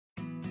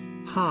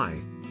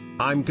Hi.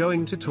 I'm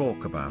going to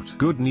talk about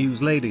good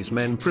news, ladies.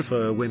 Men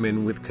prefer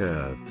women with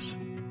curves.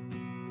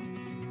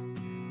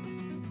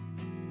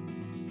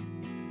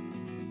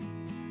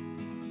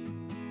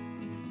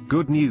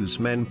 Good news,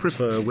 men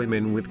prefer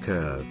women with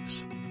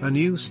curves. A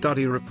new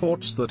study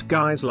reports that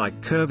guys like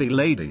curvy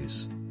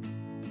ladies.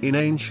 In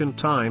ancient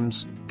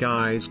times,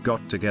 guys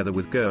got together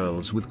with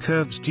girls with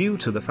curves due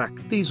to the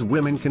fact these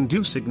women can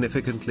do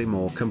significantly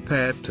more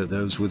compared to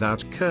those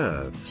without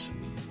curves.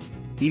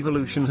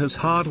 Evolution has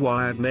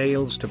hardwired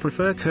males to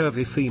prefer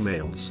curvy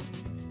females.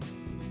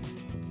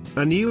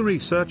 A new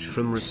research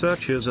from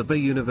researchers at the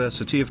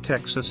University of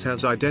Texas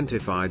has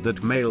identified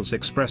that males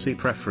express a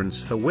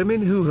preference for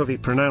women who have a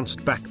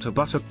pronounced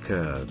back-to-buttock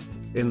curve.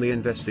 In the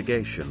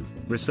investigation,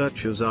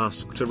 researchers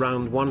asked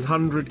around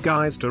 100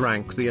 guys to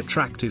rank the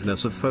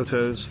attractiveness of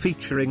photos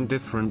featuring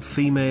different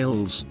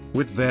females,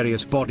 with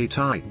various body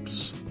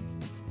types.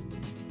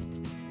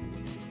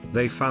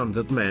 They found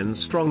that men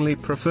strongly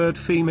preferred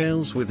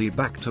females with a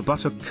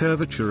back-to-buttock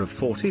curvature of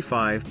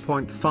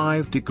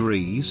 45.5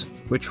 degrees,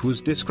 which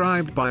was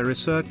described by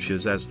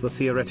researchers as the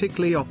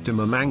theoretically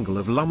optimum angle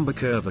of lumbar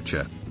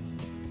curvature.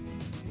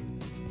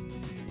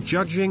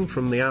 Judging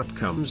from the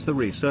outcomes, the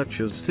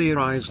researchers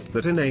theorized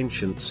that in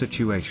ancient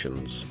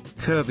situations,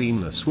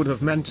 curviness would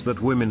have meant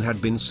that women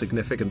had been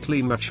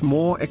significantly much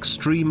more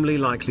extremely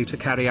likely to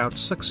carry out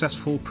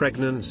successful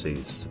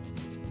pregnancies.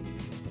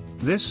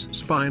 This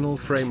spinal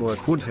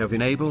framework would have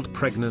enabled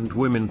pregnant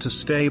women to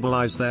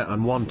stabilize their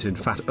unwanted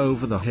fat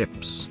over the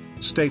hips,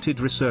 stated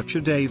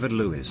researcher David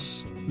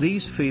Lewis.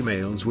 These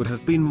females would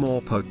have been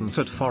more potent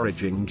at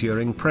foraging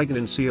during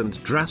pregnancy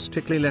and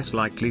drastically less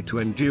likely to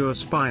endure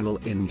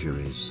spinal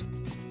injuries.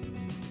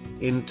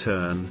 In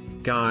turn,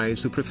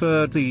 guys who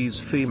preferred these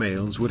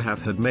females would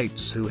have had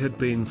mates who had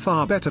been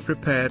far better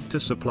prepared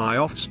to supply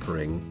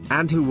offspring,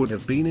 and who would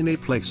have been in a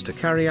place to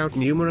carry out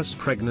numerous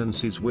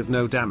pregnancies with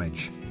no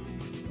damage.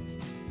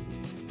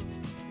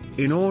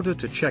 In order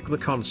to check the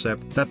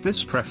concept that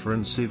this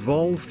preference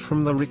evolved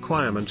from the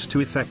requirement to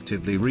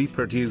effectively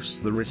reproduce,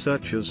 the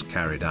researchers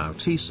carried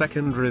out a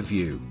second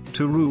review,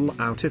 to rule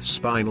out if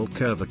spinal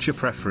curvature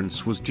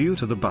preference was due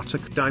to the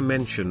buttock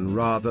dimension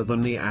rather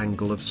than the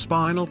angle of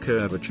spinal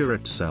curvature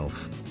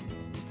itself.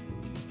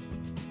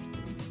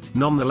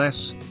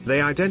 Nonetheless,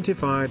 they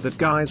identified that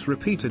guys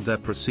repeated their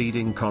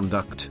preceding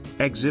conduct,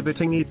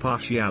 exhibiting a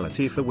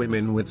partiality for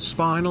women with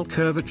spinal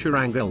curvature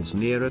angles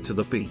nearer to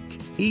the peak,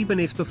 even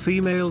if the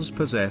females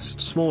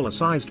possessed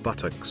smaller-sized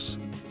buttocks.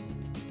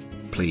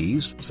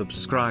 Please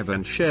subscribe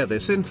and share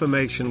this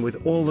information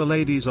with all the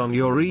ladies on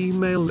your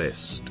email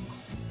list.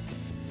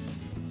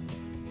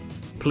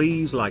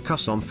 Please like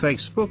us on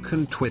Facebook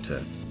and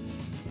Twitter.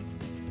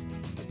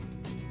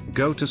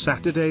 Go to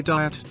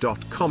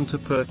SaturdayDiet.com to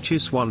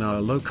purchase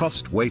 1-hour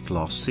low-cost weight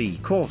loss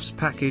e-course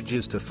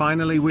packages to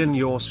finally win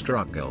your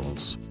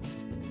struggles.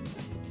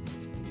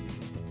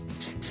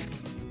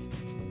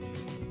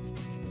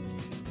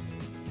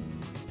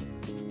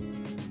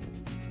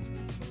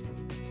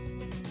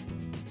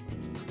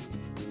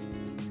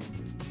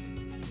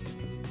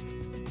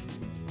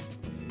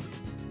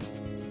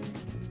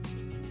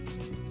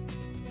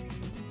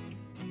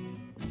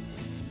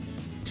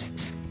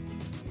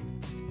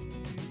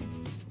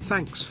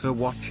 Thanks for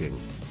watching.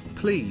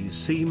 Please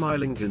see my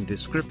link in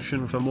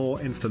description for more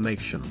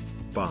information.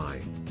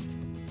 Bye.